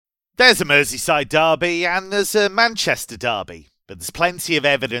There's a Merseyside derby and there's a Manchester derby. But there's plenty of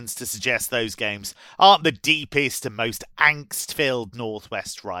evidence to suggest those games aren't the deepest and most angst-filled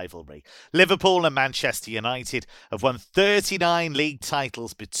Northwest rivalry. Liverpool and Manchester United have won 39 league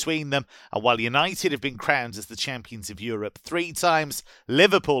titles between them, and while United have been crowned as the champions of Europe 3 times,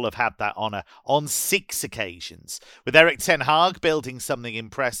 Liverpool have had that honour on 6 occasions. With Erik ten Hag building something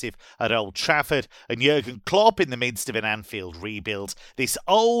impressive at Old Trafford and Jurgen Klopp in the midst of an Anfield rebuild, this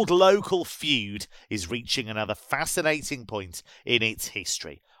old local feud is reaching another fascinating point in its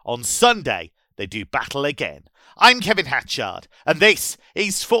history. On Sunday, they do battle again. I'm Kevin Hatchard, and this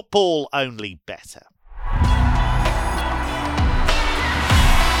is Football Only Better.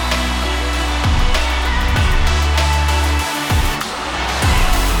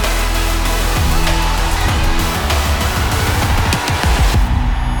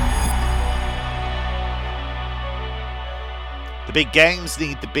 The big games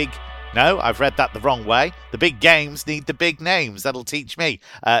need the big... No, I've read that the wrong way. The big games need the big names. That'll teach me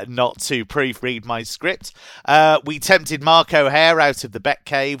not to proofread my script. We tempted Mark O'Hare out of the bet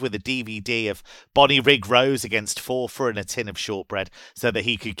cave with a DVD of Bonnie Rig Rose against Forfar and a tin of shortbread so that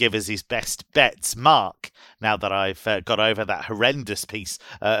he could give us his best bets. Mark, now that I've got over that horrendous piece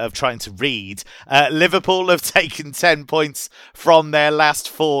of trying to read, Liverpool have taken 10 points from their last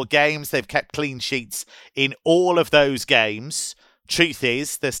 4 games. They've kept clean sheets in all of those games. Truth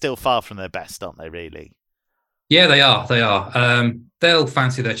is, they're still far from their best, aren't they, really? Yeah, they are. They'll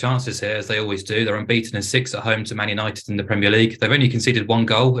fancy their chances here, as they always do. They're unbeaten in 6 at home to Man United in the Premier League. They've only conceded 1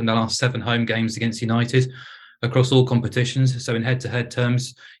 goal in the last 7 home games against United across all competitions. So in head-to-head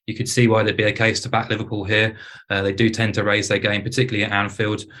terms, you could see why there'd be a case to back Liverpool here. They do tend to raise their game, particularly at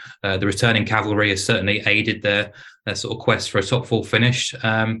Anfield. The returning cavalry has certainly aided their sort of quest for a top 4 finish.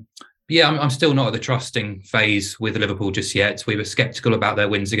 Yeah, I'm still not at the trusting phase with Liverpool just yet. We were sceptical about their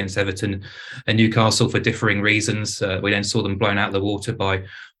wins against Everton and Newcastle for differing reasons. We then saw them blown out of the water by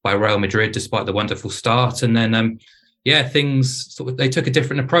Real Madrid, despite the wonderful start. And then, things they took a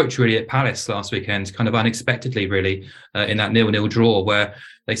different approach really at Palace last weekend, kind of unexpectedly, really, in that 0-0 draw, where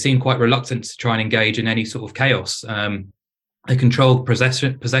they seemed quite reluctant to try and engage in any sort of chaos. They controlled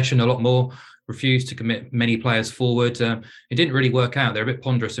possession a lot more. Refused to commit many players forward. It didn't really work out. They're a bit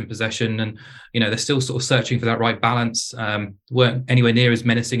ponderous in possession, and they're still sort of searching for that right balance. Weren't anywhere near as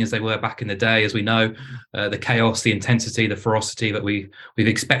menacing as they were back in the day, as we know. The chaos, the intensity, the ferocity that we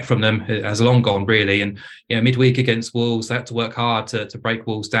expect from them has long gone, really. And midweek against Wolves, they had to work hard to break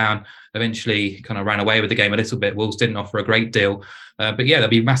Wolves down. Eventually, kind of ran away with the game a little bit. Wolves didn't offer a great deal. But there'll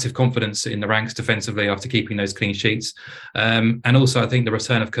be massive confidence in the ranks defensively after keeping those clean sheets. And also, I think the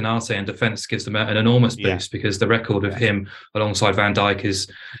return of Konate in defence gives them an enormous boost because the record of him alongside Van Dijk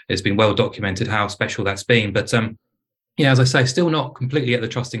has been well documented how special that's been. But as I say, still not completely at the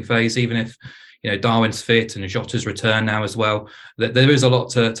trusting phase, even if Darwin's fit and Jota's return now as well. There is a lot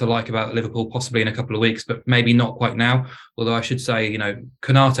to like about Liverpool, possibly in a couple of weeks, but maybe not quite now. Although I should say,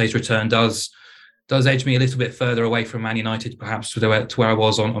 Konate's return does edge me a little bit further away from Man United, perhaps to where I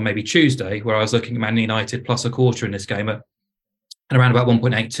was on maybe Tuesday, where I was looking at Man United plus a quarter in this game at around about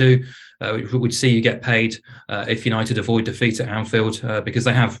 1.82, which would see you get paid if United avoid defeat at Anfield, because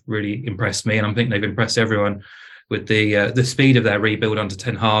they have really impressed me, and I think they've impressed everyone with the speed of their rebuild under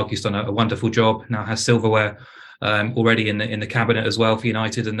Ten Hag. He's done a wonderful job. Now has silverware already in the cabinet as well for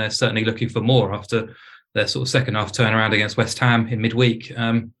United, and they're certainly looking for more after their sort of second half turnaround against West Ham in midweek.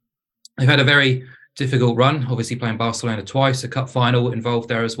 They've had a very difficult run, obviously playing Barcelona twice, a cup final involved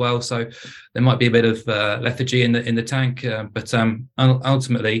there as well. So there might be a bit of lethargy in the tank. But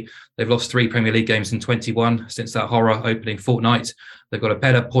ultimately, they've lost 3 Premier League games in 21 since that horror opening fortnight. They've got a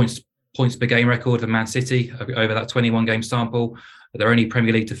better points per game record than Man City over that 21 game sample. Their only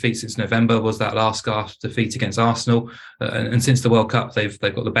Premier League defeat since November was that last gasp defeat against Arsenal. And since the World Cup, they've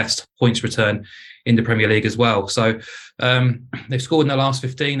got the best points return in the Premier League as well. So they've scored in their last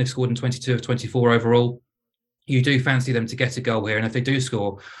 15. They've scored in 22 of 24 overall. You do fancy them to get a goal here. And if they do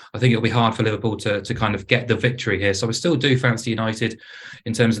score, I think it'll be hard for Liverpool to kind of get the victory here. So I still do fancy United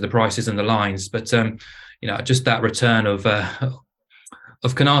in terms of the prices and the lines. But, just that return of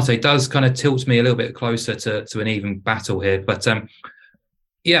Konate does kind of tilt me a little bit closer to an even battle here. But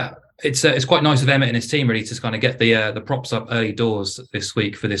it's quite nice of Emmett and his team really to kind of get the props up early doors this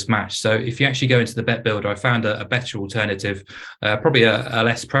week for this match. So if you actually go into the bet builder, I found a better alternative, probably a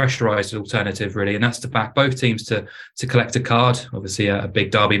less pressurised alternative really, and that's to back both teams to collect a card. Obviously a big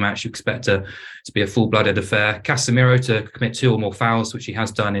derby match, you expect to be a full-blooded affair. Casemiro to commit 2 or more fouls, which he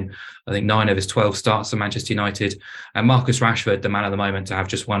has done in I think 9 of his 12 starts for Manchester United, and Marcus Rashford, the man at the moment, to have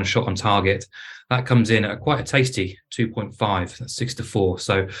just 1 shot on target. That comes in at quite a tasty 2.5, that's 6-4.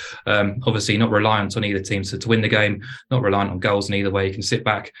 So Obviously, not reliant on either team to win the game, not reliant on goals in either way. You can sit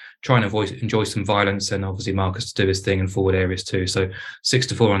back, try and enjoy some violence, and obviously Marcus to do his thing in forward areas too. So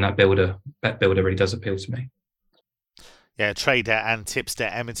 6-4 on that bet builder really does appeal to me. Yeah, trader and tipster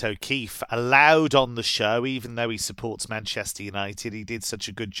Emmett O'Keefe allowed on the show, even though he supports Manchester United. He did such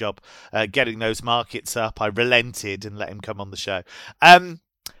a good job getting those markets up. I relented and let him come on the show.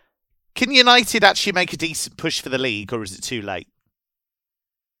 Can United actually make a decent push for the league, or is it too late?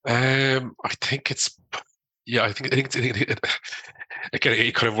 I think it's, yeah, I think again,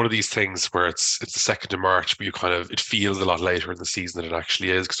 it's kind of one of these things where it's the 2nd of March, but it feels a lot later in the season than it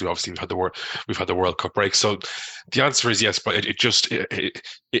actually is, because we've had the World Cup break. So the answer is yes, but it just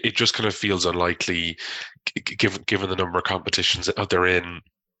kind of feels unlikely given the number of competitions that they're in.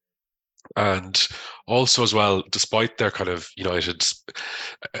 And also as well, despite their kind of United's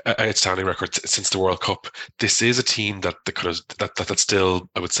outstanding record since the World Cup, this is a team that still,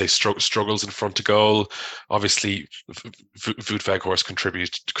 I would say, struggles in front of goal. Obviously, Wout Weghorst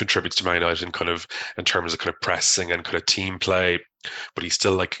contributes to Man United in terms of kind of pressing and kind of team play. But he's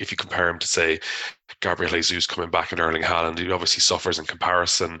still, like, if you compare him to, say, Gabriel Jesus coming back and Erling Haaland, he obviously suffers in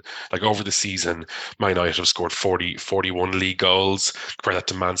comparison. Like, over the season, Man United have scored 41 league goals. Compare that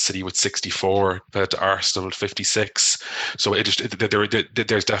to Man City with 64, compared to Arsenal with 56. So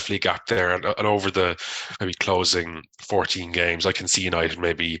there's definitely a gap there. And over the maybe closing 14 games, I can see United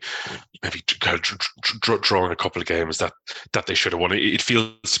maybe kind of drawing a couple of games that they should have won. It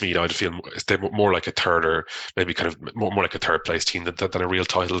feels to me, I'd feel they're more like a third, or maybe kind of more like a third place team than a real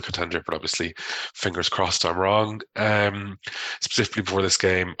title contender. But obviously, fingers crossed I'm wrong. Specifically before this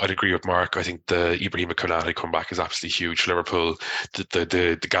game, I'd agree with Mark. I think the Ibrahima Konate comeback is absolutely huge for Liverpool.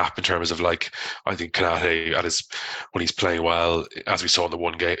 The gap in terms of, like, I think Konate when he's playing well, as we saw in the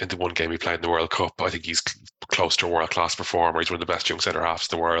one game he played in the World Cup, I think he's close to a world-class performer. He's one of the best young centre-halves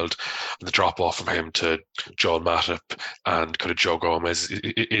in the world. And the drop-off from him to Joel Matip and kind of Joe Gomez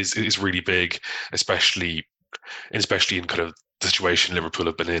is really big, especially in kind of the situation Liverpool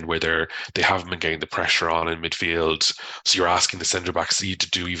have been in, where they haven't been getting the pressure on in midfield. So you're asking the centre-backs to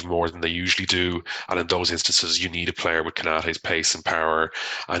do even more than they usually do. And in those instances, you need a player with Konate's pace and power,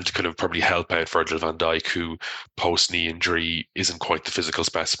 and to kind of probably help out Virgil van Dijk, who post-knee injury isn't quite the physical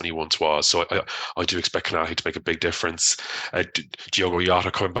specimen he once was. So I do expect Konate to make a big difference. Diogo Jota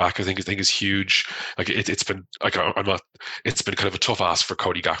coming back, I think is huge. Like, it's been kind of a tough ask for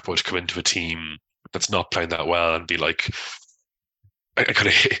Cody Gakpo to come into a team that's not playing that well and be like, I kind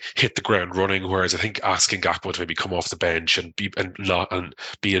of hit the ground running. Whereas I think asking Gakpo to maybe come off the bench and be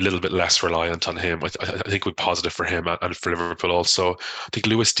a little bit less reliant on him, I think would be positive for him and for Liverpool also. I think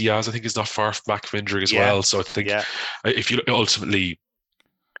Luis Diaz, I think, is not far back from injury as well. So I think if you ultimately,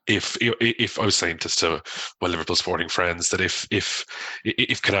 if I was saying this to my Liverpool sporting friends, that if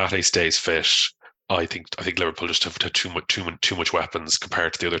Konate stays fit, I think Liverpool just have too much weapons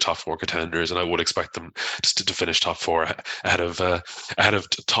compared to the other top four contenders, and I would expect them just to finish top four ahead of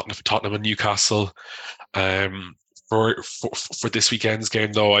Tottenham and Newcastle. For this weekend's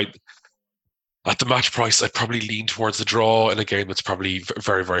game, though, at the match price, I'd probably lean towards the draw in a game that's probably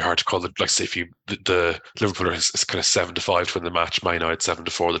very, very hard to call. Like, say, if the Liverpool is kind of 7-5 to win the match, Man United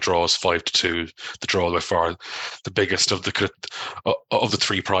 7-4. The draw is 5-2. The draw by far the biggest of the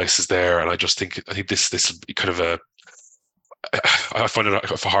three prices there, and I think this kind of I find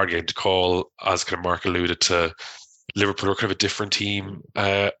it a hard game to call, as kind of Mark alluded to. Liverpool are kind of a different team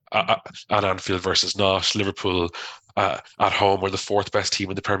at Anfield versus not. Liverpool at home are the fourth best team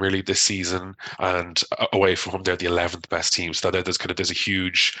in the Premier League this season, and away from home they're the 11th best team. So there's a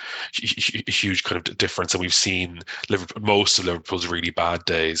huge kind of difference, and we've seen most of Liverpool's really bad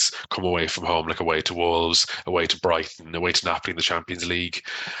days come away from home, like away to Wolves, away to Brighton, away to Napoli in the Champions League.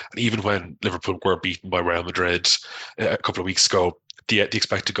 And even when Liverpool were beaten by Real Madrid a couple of weeks ago, the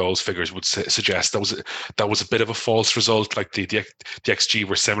expected goals figures would suggest that was a bit of a false result. Like the XG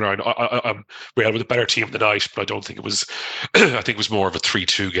were similar. And Real were the better team of the night, but I don't think it was. I think it was more of a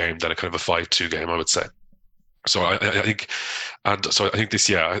 3-2 game than a kind of a 5-2 game, I would say. So I think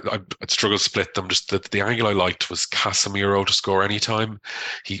this, I'd struggle to split them. Just the angle I liked was Casemiro to score anytime.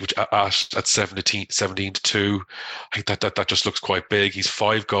 He at 17-2. I think that just looks quite big. He's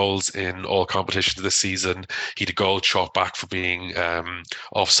 5 goals in all competitions this season. He had a goal shot back for being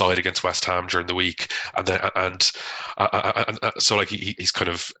offside against West Ham during the week, so like he's kind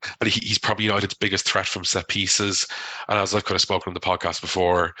of, and he's probably United's biggest threat from set pieces. And as I've kind of spoken on the podcast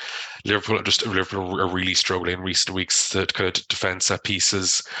before, Liverpool are really struggling in recent weeks to kind of defend set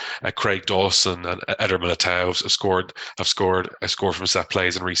pieces. Craig Dawson and Eder Militao have scored from set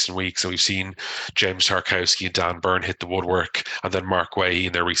plays in recent weeks, and we've seen James Tarkowski and Dan Burn hit the woodwork, and then Mark Way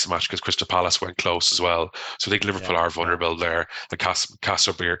in their recent match because Crystal Palace went close as well. So I think Liverpool are vulnerable there. And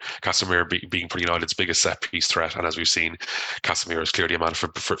Casemiro being for United's biggest set piece threat, and as we've seen, Casemiro is clearly a man for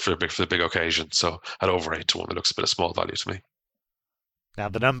the big occasion. So at over 8-1, it looks a bit of small value to me. Now,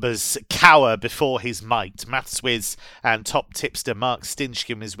 the numbers cower before his might. Maths whiz and top tipster Mark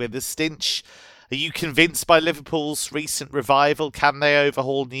Stinchcombe is with us. Stinch, are you convinced by Liverpool's recent revival? Can they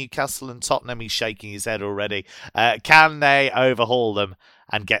overhaul Newcastle and Tottenham? He's shaking his head already. Can they overhaul them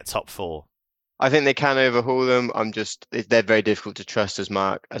and get top 4? I think they can overhaul them. They're very difficult to trust, as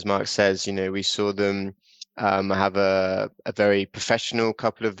Mark says. We saw them have a very professional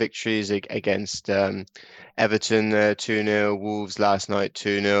couple of victories against Everton 2-0, Wolves last night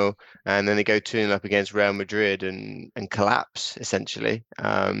 2-0, and then they go 2-0 up against Real Madrid and collapse essentially.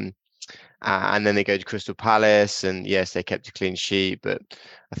 And then they go to Crystal Palace, and yes, they kept a clean sheet, but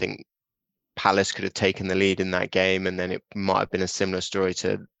I think Palace could have taken the lead in that game, and then it might have been a similar story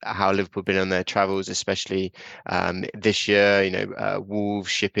to how Liverpool have been on their travels, especially this year.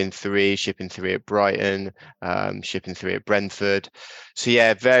 Wolves shipping three at Brighton, shipping 3 at Brentford. So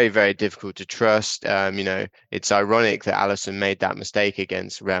yeah, very, very difficult to trust. It's ironic that Alisson made that mistake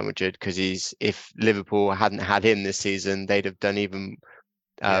against Real Madrid, because if Liverpool hadn't had him this season, they'd have done even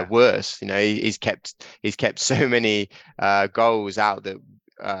worse. He's kept so many goals out that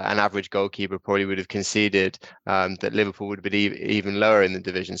an average goalkeeper probably would have conceded, that Liverpool would have been even lower in the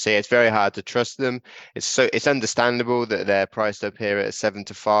division. So yeah, it's very hard to trust them. It's understandable that they're priced up here at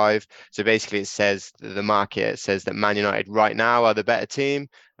 7-5. So basically, the market says that Man United right now are the better team.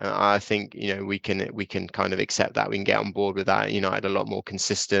 I think we can kind of accept that. We can get on board with that. United a lot more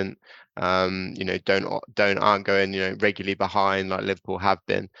consistent. Aren't going regularly behind like Liverpool have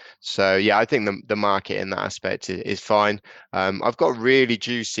been. So yeah, I think the market in that aspect is fine. I've got a really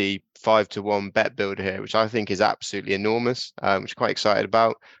juicy 5-1 bet builder here, which I think is absolutely enormous, which I'm quite excited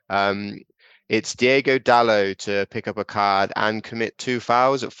about. It's Diego Dalot to pick up a card and commit 2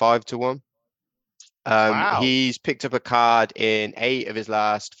 fouls at 5-1. Wow. He's picked up a card in 8 of his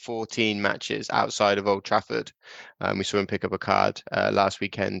last 14 matches outside of Old Trafford. We saw him pick up a card last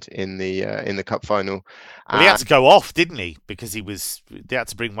weekend in the cup final. Well, he had to go off, didn't he? Because they had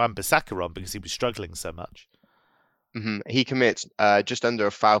to bring Wan-Bissaka on because he was struggling so much. Mm-hmm. He commits just under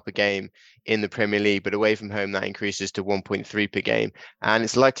a foul per game in the Premier League, but away from home that increases to 1.3 per game, and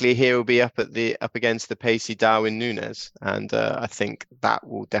it's likely he will be up against the pacey Darwin Núñez, and I think that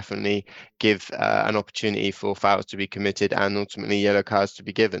will definitely give an opportunity for fouls to be committed and ultimately yellow cards to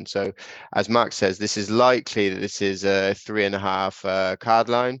be given. So, as Mark says, this is likely that this is a 3.5 card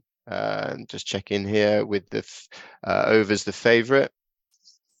line. Just check in here with the overs the favourite.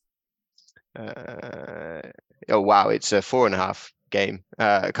 Oh wow, it's a 4.5 game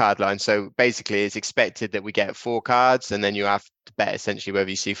card line. So basically it's expected that we get 4 cards, and then you have to bet essentially whether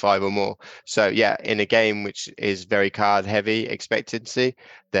you see 5 or more. So yeah, in a game which is very card heavy expectancy,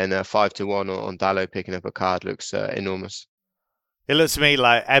 then 5-1 on Dalot picking up a card looks enormous. It looks to me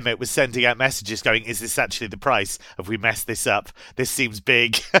like Emmett was sending out messages going, is this actually the price? Have we messed this up? This seems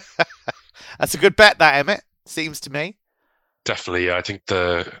big. That's a good bet, that, Emmett, seems to me. Definitely, yeah. I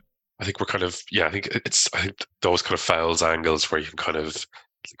think we're kind of, I think those kind of fouls angles where you can kind of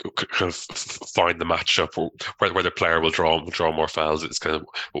find the matchup where the player will draw more fouls. It's kind of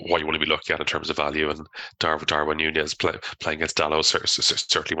what you want to be looking at in terms of value. And Darwin Núñez playing against Dalot,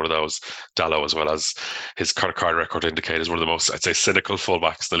 certainly one of those. Dalot, as well as his card record indicate, is one of the most, I'd say, cynical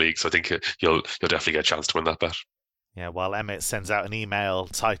fullbacks in the league. So I think you'll definitely get a chance to win that bet. Yeah, while Emmett sends out an email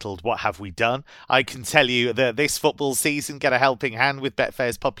titled, "What have we done?" I can tell you that this football season, get a helping hand with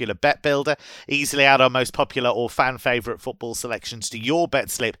Betfair's popular Bet Builder. Easily add our most popular or fan favourite football selections to your bet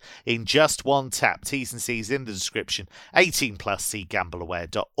slip in just one tap. T's and C's in the description. 18+, see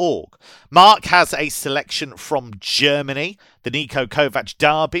gambleaware.org. Mark has a selection from Germany. The Niko Kovac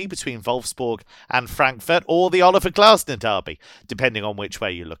derby between Wolfsburg and Frankfurt, or the Oliver Glasner derby, depending on which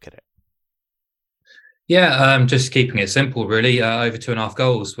way you look at it. Yeah, just keeping it simple, really. Over 2.5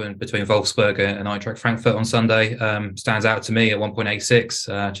 goals between Wolfsburg and Eintracht Frankfurt on Sunday stands out to me at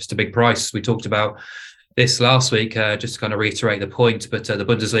 1.86. Just a big price. We talked about this last week, just to kind of reiterate the point, but the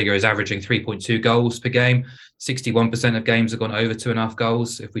Bundesliga is averaging 3.2 goals per game. 61% of games have gone over 2.5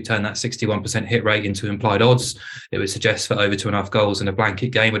 goals. If we turn that 61% hit rate into implied odds, it would suggest for over 2.5 goals in a blanket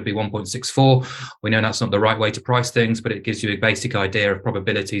game would be 1.64. We know that's not the right way to price things, but it gives you a basic idea of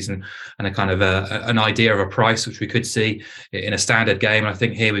probabilities and a kind of an idea of a price, which we could see in a standard game. And I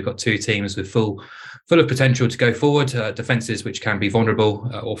think here we've got two teams with full of potential to go forward, defences which can be vulnerable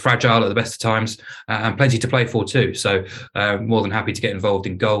or fragile at the best of times, and plenty to play for too. So more than happy to get involved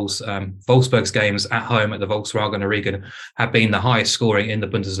in goals. Wolfsburg's games at home at the Volkswagen Arena have been the highest scoring in the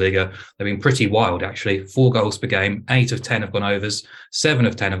Bundesliga. They've been pretty wild, actually. 4 goals per game, 8 of 10 have gone overs, 7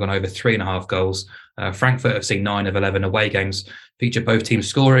 of 10 have gone over 3.5 goals. Frankfurt have seen 9 of 11 away games feature both teams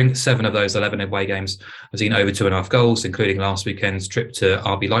scoring. 7 of those 11 away games have seen over 2.5 goals, including last weekend's trip to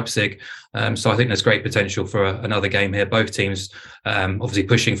RB Leipzig. So I think there's great potential for another game here. Both teams obviously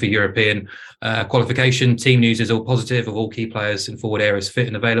pushing for European qualification. Team news is all positive, of all key players in forward areas fit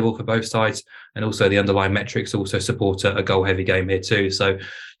and available for both sides. And also the underlying metrics also support a goal-heavy game here too. So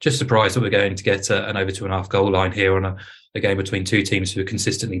just surprised that we're going to get an over 2.5 goal line here on a game between two teams who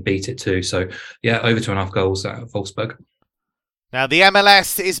consistently beat it too. So yeah, over 2.5 goals at Wolfsburg. Now the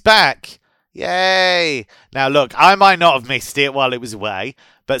MLS is back. Yay! Now look, I might not have missed it while it was away,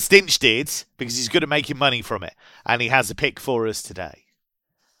 but Stinch did, because he's good at making money from it. And he has a pick for us today.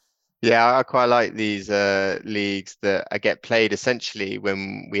 Yeah, I quite like these leagues that get played essentially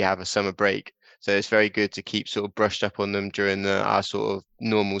when we have a summer break. So it's very good to keep sort of brushed up on them during our sort of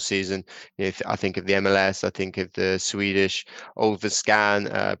normal season. I think of the MLS, I think of the Swedish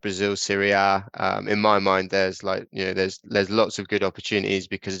Allsvenskan, Brazil Serie A. In my mind, there's there's lots of good opportunities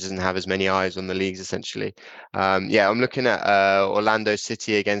because it doesn't have as many eyes on the leagues essentially. I'm looking at Orlando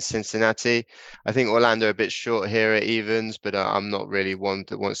City against Cincinnati. I think Orlando a bit short here at evens, but I'm not really one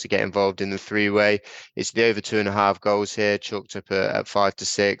that wants to get involved in the three-way. It's the over 2.5 goals here, chalked up at 5 to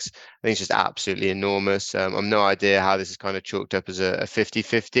 6. I think it's just absolutely enormous. I've no idea how this is kind of chalked up as a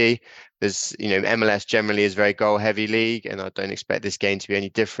 50-50. There's, MLS generally is a very goal-heavy league, and I don't expect this game to be any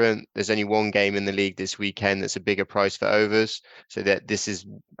different. There's only one game in the league this weekend that's a bigger price for overs, so that this is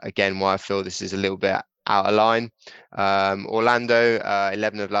again why I feel this is a little bit out of line. Orlando,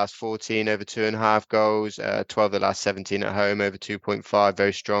 11 of the last 14 over 2.5 goals, 12 of the last 17 at home over 2.5,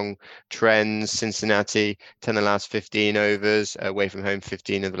 very strong trends. Cincinnati, 10 of the last 15 overs, away from home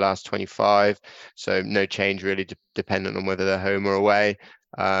 15 of the last 25, so no change really dependent on whether they're home or away.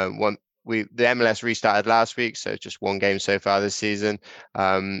 The MLS restarted last week, so just one game so far this season.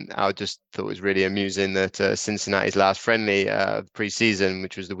 I just thought it was really amusing that Cincinnati's last friendly pre-season,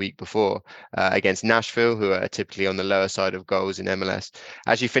 which was the week before, against Nashville, who are typically on the lower side of goals in MLS,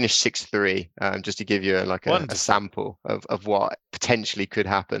 actually finished 6-3, just to give you a sample of what potentially could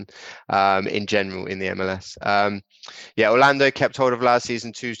happen in general in the MLS. Orlando kept hold of last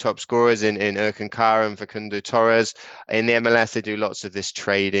season 2 top scorers in Erkan Kara and Facundo Torres. In the MLS, they do lots of this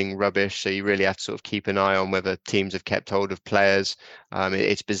trading rubbish, so you really have to sort of keep an eye on whether teams have kept hold of players.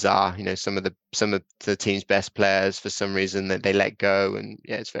 It's bizarre, some of the team's best players for some reason that they let go, and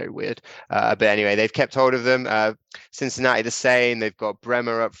it's very weird. But anyway, they've kept hold of them. Cincinnati the same. They've got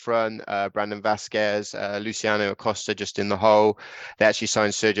Bremer up front, Brandon Vasquez, Luciano Acosta just in the hole. They actually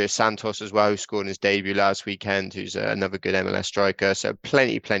signed Sergio Santos as well, who scored in his debut last weekend, who's another good MLS striker. So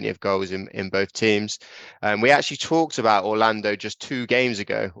plenty of goals in both teams. We actually talked about Orlando just 2 games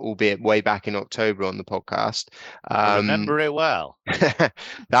ago, albeit way back in October on the podcast. I remember it well.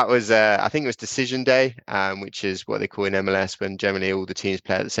 That was, I think it was decision day, which is what they call in MLS when generally all the teams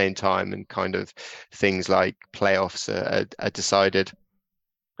play at the same time and kind of things like playoffs are decided.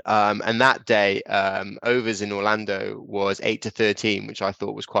 And that day, overs in Orlando was 8-13, which I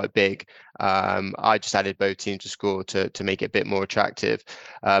thought was quite big. I just added both teams to score to make it a bit more attractive.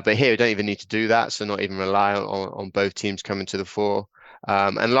 But here we don't even need to do that, so not even rely on both teams coming to the fore.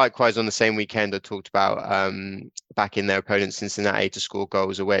 And likewise, on the same weekend, I talked about backing their opponent Cincinnati to score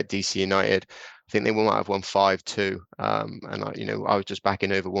goals away at DC United. I think they might have won 5-2, and I was just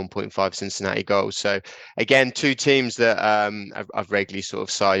backing over 1.5 Cincinnati goals. So again, 2 teams that I've regularly sort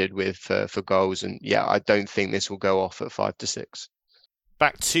of sided with for goals, and I don't think this will go off at 5 to 6.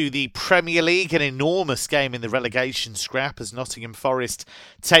 Back to the Premier League, an enormous game in the relegation scrap as Nottingham Forest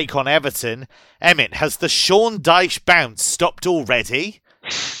take on Everton. Emmett, has the Sean Dyche bounce stopped already?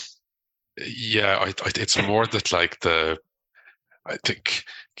 Yeah, it's more that I think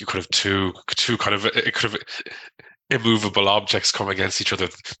you could have two kind of, it could have, immovable objects come against each other.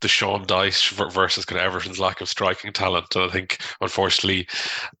 The Sean Dyche versus kind of Everton's lack of striking talent. And I think, unfortunately,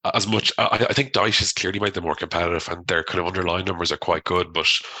 as much I think Dyche has clearly made them more competitive, and their kind of underlying numbers are quite good. But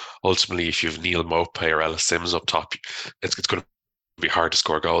ultimately, if you have Neil Maupay or Ellis Sims up top, it's going to be hard to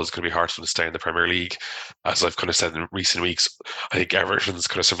score goals. It's going to be hard for them to stay in the Premier League. As I've kind of said in recent weeks, I think Everton's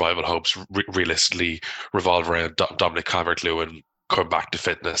kind of survival hopes realistically revolve around Dominic Calvert-Lewin coming back to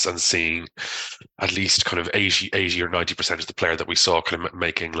fitness and seeing at least kind of 80 or 90% of the player that we saw kind of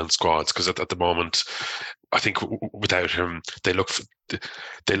make England squads. Because at the moment, I think without him, they look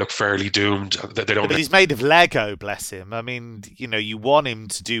fairly doomed. They don't. But he's made of Lego, bless him. I mean, you want him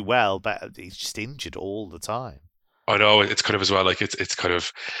to do well, but he's just injured all the time. I know it's kind of as well, like it's kind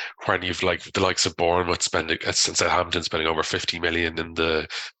of when you've like the likes of Bournemouth spending, Southampton spending over 50 million in the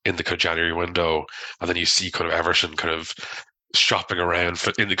kind of January window, and then you see kind of Everton kind of shopping around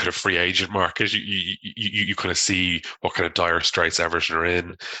in the kind of free agent market. You kind of see what kind of dire straits Everton are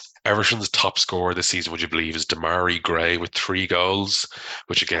in. Everton's top scorer this season, would you believe, is Demarai Gray with 3 goals,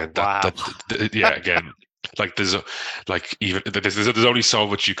 which again, again. Like there's only so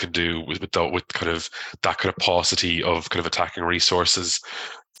much you can do with kind of that kind of paucity of kind of attacking resources.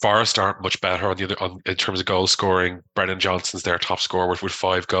 Forest aren't much better in terms of goal scoring. Brennan Johnson's their top scorer with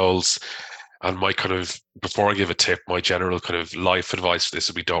 5 goals. And my kind of, before I give a tip, my general kind of life advice for this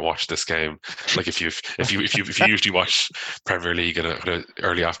would be: don't watch this game. Like if you usually watch Premier League in an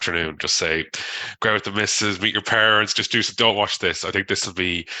early afternoon, just say, go out with the missus, meet your parents, just don't watch this. I think this will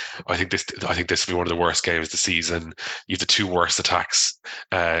be one of the worst games of the season. You have the 2 worst attacks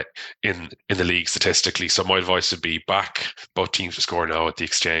in the league statistically. So my advice would be back both teams to score now at the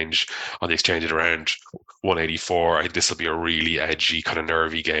exchange at around 184. I think this will be a really edgy, kind of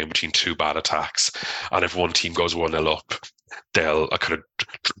nervy game between 2 bad attacks. And if one team goes 1-0 up, they'll kind of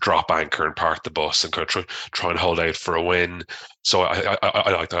drop anchor and park the bus and kind of try and hold out for a win. So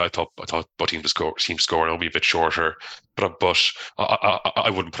I like that. I thought both teams scoring will be a bit shorter, but I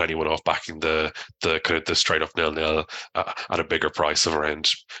wouldn't put anyone off backing the kind of the straight up 0-0 at a bigger price of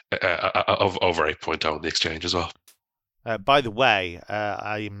around of over 8.0 on the exchange as well. By the way,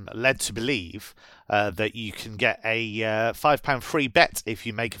 I'm led to believe that you can get a £5 free bet if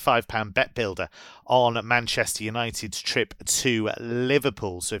you make a £5 bet builder on Manchester United's trip to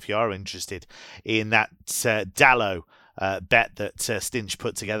Liverpool. So if you are interested in that Dallo bet that Stinch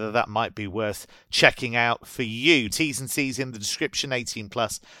put together, that might be worth checking out for you. T's and C's in the description. 18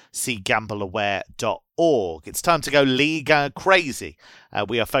 plus. See gambleaware.org. It's time to go Liga crazy.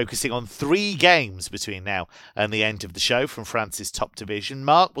 We are focusing on 3 games between now and the end of the show from France's top division.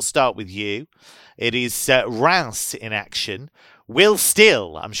 Mark, we'll start with you. It is Reims in action. Will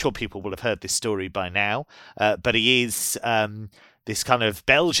Still, I'm sure people will have heard this story by now, but he is this kind of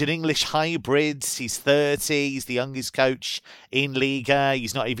Belgian-English hybrid. He's 30. He's the youngest coach in Liga.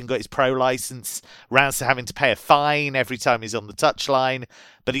 He's not even got his pro license. Reims are having to pay a fine every time he's on the touchline.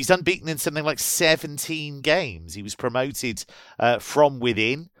 But he's unbeaten in something like 17 games. He was promoted from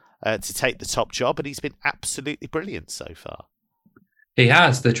within to take the top job, and he's been absolutely brilliant so far. He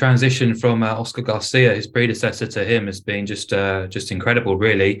has. The transition from Oscar Garcia, his predecessor, to him has been just incredible,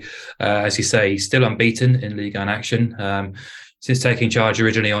 really. As you say, he's still unbeaten in Liga in action. Since taking charge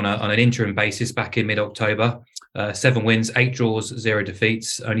originally on an interim basis back in mid-October. 7 wins, 8 draws, 0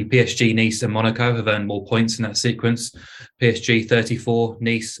 defeats. Only PSG, Nice and Monaco have earned more points in that sequence. PSG 34,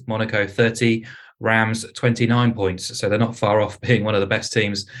 Nice, Monaco 30, Reims 29 points. So they're not far off being one of the best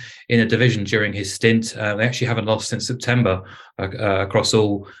teams in the division during his stint. They actually haven't lost since September across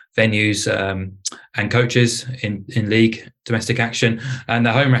all venues and coaches in league domestic action, and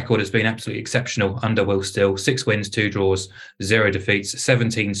the home record has been absolutely exceptional under Will Still. 6 wins, 2 draws, 0 defeats,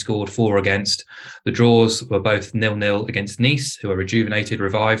 17 scored, 4 against. The draws were both 0-0 against Nice, who are rejuvenated,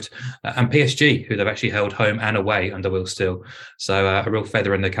 revived, and PSG, who they've actually held home and away under Will Still. So a real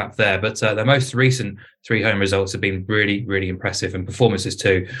feather in the cap there. But their most recent 3 home results have been really, really impressive, and performances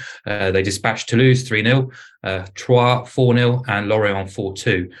too. They dispatched Toulouse 3-0, Troyes 4-0, and Lorient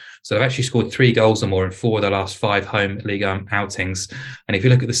 4-2. So they've actually scored 3 goals or more in 4 of their last 5 home Ligue 1 outings. And if you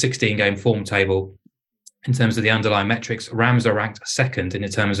look at the 16-game form table, in terms of the underlying metrics, Reims are ranked second in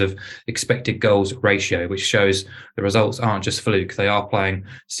terms of expected goals ratio, which shows the results aren't just fluke. They are playing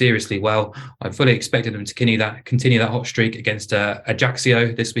seriously well. I fully expected them to continue that hot streak against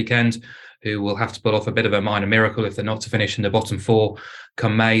Ajaccio this weekend. who will have to pull off a bit of a minor miracle if they're not to finish in the bottom four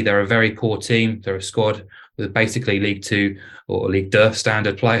come May. They're a very poor team. They're a squad with basically League Two or League Deux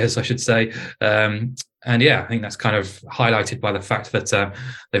standard players, I should say. And yeah, I think that's kind of highlighted by the fact that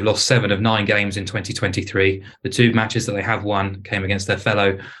they've lost 7 of 9 games in 2023. The 2 matches that they have won came against their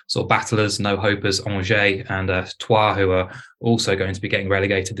fellow sort of battlers, no-hopers, Angers and Troyes, who are also going to be getting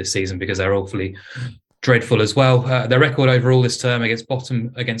relegated this season because they're awfully dreadful as well. Their record overall this term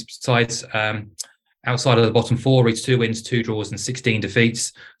against sides outside of the bottom 4 reached 2 wins, 2 draws and 16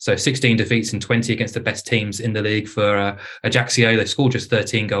 defeats. So 16 defeats and 20 against the best teams in the league for Ajaccio. They scored just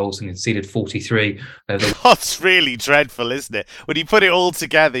 13 goals and conceded 43. That's really dreadful, isn't it? When you put it all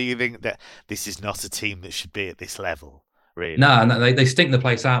together, you think that this is not a team that should be at this level. Really. No, they stink the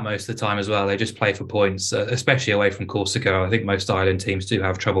place out most of the time as well. They just play for points, especially away from Corsica. I think most island teams do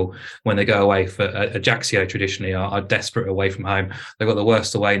have trouble when they go away. For Ajaccio traditionally are desperate away from home. They've got the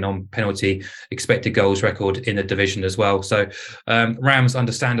worst away non-penalty expected goals record in the division as well. So Rams,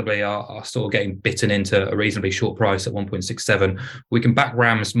 understandably, are sort of getting bitten into a reasonably short price at 1.67. We can back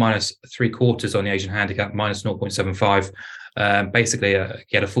Rams minus 3/4 on the Asian handicap, minus 0.75. Basically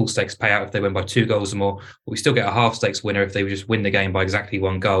get a full stakes payout if they win by 2 goals or more, but we still get a half stakes winner if they just win the game by exactly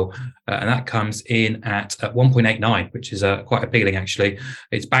 1 goal, and that comes in at 1.89, which is quite appealing actually.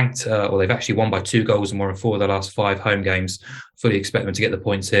 It's banked, or they've actually won by 2 goals or more in 4 of their last 5 home games. Fully expect them to get the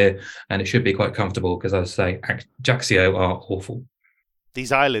points here, and it should be quite comfortable because, as I say, Ajaccio are awful.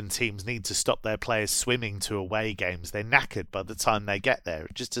 These island teams need to stop their players swimming to away games. They're knackered by the time they get there.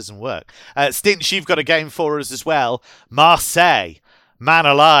 It just doesn't work. Stinch, you've got a game for us as well. Marseille. Man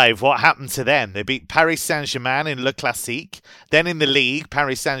alive, what happened to them? They beat Paris Saint-Germain in Le Classique. Then in the league,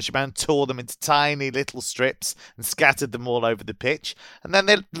 Paris Saint-Germain tore them into tiny little strips and scattered them all over the pitch. And then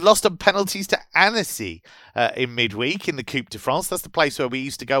they lost on penalties to Annecy in midweek in the Coupe de France. That's the place where we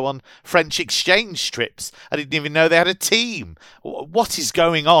used to go on French exchange trips. I didn't even know they had a team. What is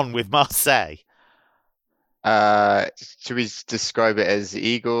going on with Marseille? Should we describe it as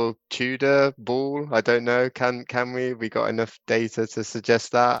Eagle Tudor ball? I don't know. Can we? We got enough data to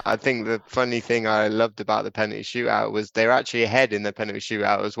suggest that. I think the funny thing I loved about the penalty shootout was they're actually ahead in the penalty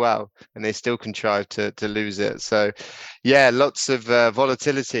shootout as well, and they still contrived to lose it. So, yeah, lots of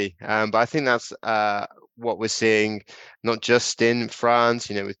volatility. But I think that's what we're seeing, not just in France,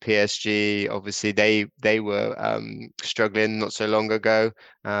 with PSG. Obviously, they were struggling not so long ago,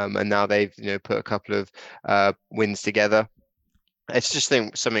 and now they've put a couple of wins together. It's just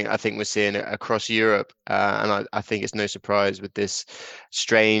something I think we're seeing across Europe, and I think it's no surprise with this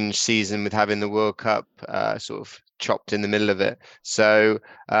strange season with having the World Cup sort of chopped in the middle of it. So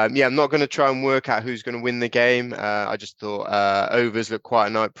I'm not going to try and work out who's going to win the game. I just thought overs look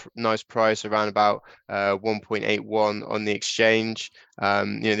quite a nice price, around about 1.81 on the exchange.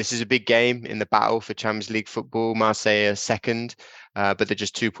 This is a big game in the battle for Champions League football. Marseille are second, but they're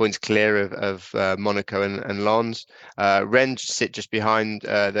just 2 points clear of Monaco and Lens. Rennes sit just behind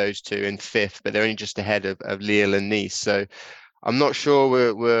those two in 5th, but they're only just ahead of Lille and Nice. So I'm not sure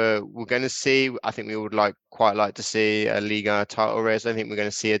we're going to see. I think we would quite like to see a Liga title race. I think we're going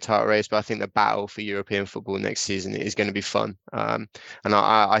to see a title race, but I think the battle for European football next season is going to be fun. And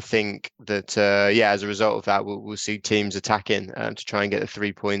I think that as a result of that, we'll see teams attacking to try and get the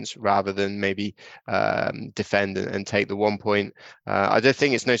 3 points rather than maybe defend and take the 1 point. I don't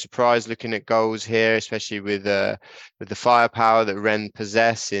think it's no surprise looking at goals here, especially with the firepower that Rennes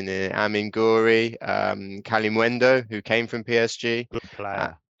possess in Amin Gouiri, Kalimuendo, who came from PSG, Good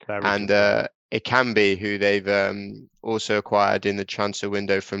player. and Ekambi, who they've also acquired in the transfer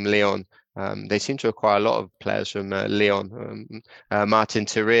window from Lyon. They seem to acquire a lot of players from Lyon. Martin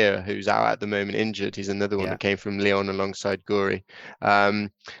Terrier, who's out at the moment injured, he's another one that came from Lyon alongside Gouiri.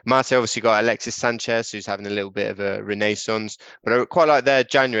 Marseille obviously got Alexis Sanchez, who's having a little bit of a renaissance, but I quite like their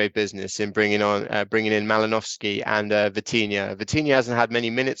January business in bringing in Malinovsky and Vitinha. Vitinha hasn't had many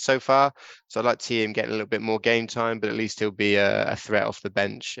minutes so far, so I'd like to see him getting a little bit more game time, but at least he'll be a threat off the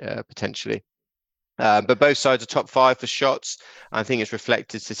bench potentially. But both sides are top 5 for shots. I think it's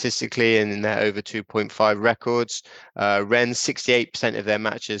reflected statistically in their over 2.5 records. Rennes, 68% of their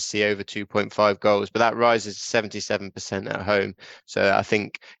matches see over 2.5 goals, but that rises to 77% at home. So I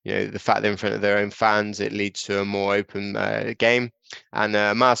think, the fact they're in front of their own fans, it leads to a more open game. And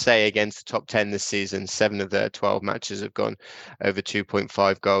Marseille against the top 10 this season, 7 of their 12 matches have gone over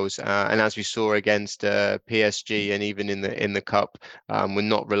 2.5 goals. And as we saw against PSG and even in the cup, we're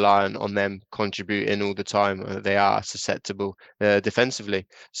not reliant on them contributing all the time. They are susceptible defensively.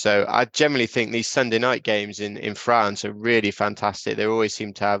 So I generally think these Sunday night games in France are really fantastic. They always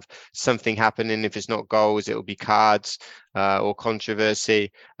seem to have something happening. If it's not goals, it will be cards. or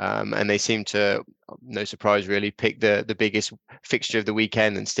controversy, and they seem to, no surprise really, pick the biggest fixture of the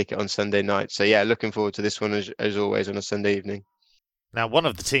weekend and stick it on Sunday night. So yeah, looking forward to this one as always on a Sunday evening. Now, one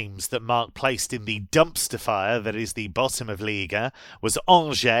of the teams that Mark placed in the dumpster fire that is the bottom of Liga was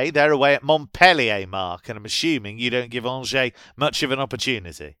Angers. They're away at Montpellier, Mark, and I'm assuming you don't give Angers much of an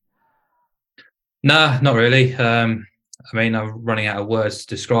opportunity. Nah, not really. I'm running out of words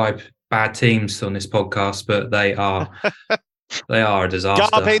to describe bad teams on this podcast, but they are a disaster.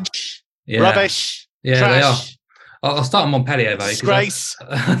 Garbage, rubbish, trash. They are. I'll start on Montpellier though. Disgrace.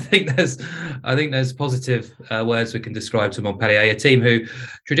 I think there's positive words we can describe to Montpellier, a team who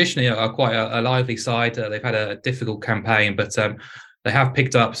traditionally are quite a lively side. They've had a difficult campaign, but they have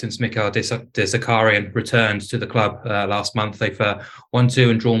picked up since Mikhail Zakarian returned to the club last month. They've won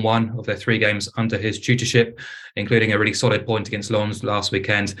 2 and drawn 1 of their 3 games under his tutorship, including a really solid point against Lens last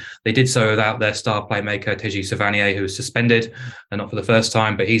weekend. They did so without their star playmaker, Teji Savanier, who was suspended, and not for the first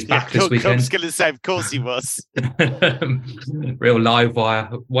time, but he's back this weekend. I was going to say, of course he was. Real live wire,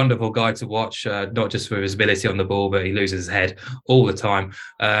 wonderful guy to watch, not just for his ability on the ball, but he loses his head all the time.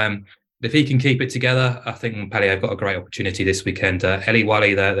 If he can keep it together, I think Montpellier have got a great opportunity this weekend. Eli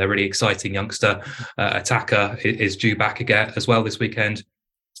Wally, their really exciting youngster attacker, is due back again as well this weekend.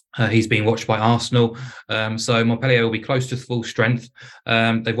 He's being watched by Arsenal. So Montpellier will be close to full strength.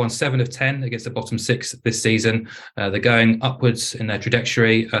 They've won 7 of 10 against the bottom 6 this season. They're going upwards in their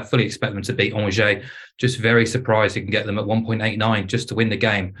trajectory. Fully expect them to beat Angers. Just very surprised you can get them at 1.89 just to win the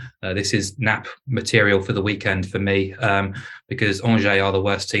game. This is nap material for the weekend for me, because Angers are the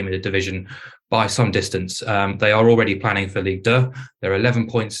worst team in the division by some distance. They are already planning for Ligue 2. They're 11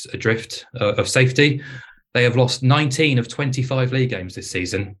 points adrift of safety. They have lost 19 of 25 league games this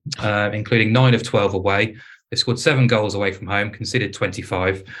season, including 9 of 12 away. They scored 7 goals away from home, conceded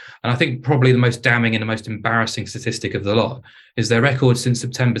 25. And I think probably the most damning and the most embarrassing statistic of the lot is their record since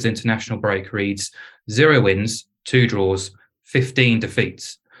September's international break reads 0 wins, 2 draws, 15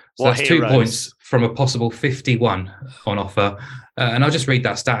 defeats. So that's 2 points from a possible 51 on offer. And I'll just read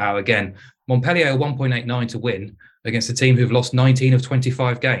that stat out again. Montpellier 1.89 to win against a team who've lost 19 of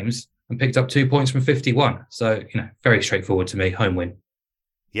 25 games and picked up 2 points from 51. So, very straightforward to me, home win.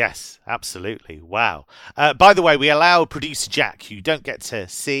 Yes, absolutely. Wow. By the way, we allow producer Jack, who you don't get to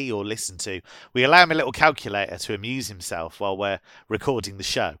see or listen to, we allow him a little calculator to amuse himself while we're recording the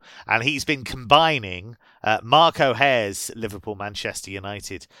show. And he's been combining Mark O'Hare's Liverpool-Manchester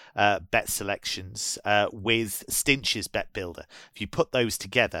United bet selections with Stinch's bet builder. If you put those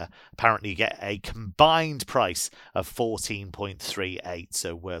together, apparently you get a combined price of 14.38,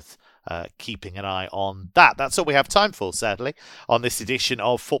 so worth keeping an eye on that. That's all we have time for, sadly, on this edition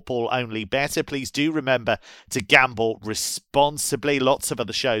of Football Only Better. Please do remember to gamble responsibly. Lots of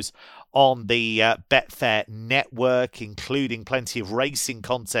other shows on the Betfair network, including plenty of racing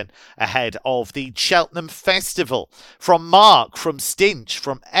content ahead of the Cheltenham Festival. From Mark, from Stinch,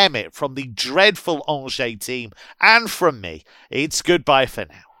 from Emmett, from the dreadful Angers team, and from me, it's goodbye for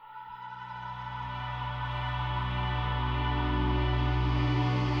now.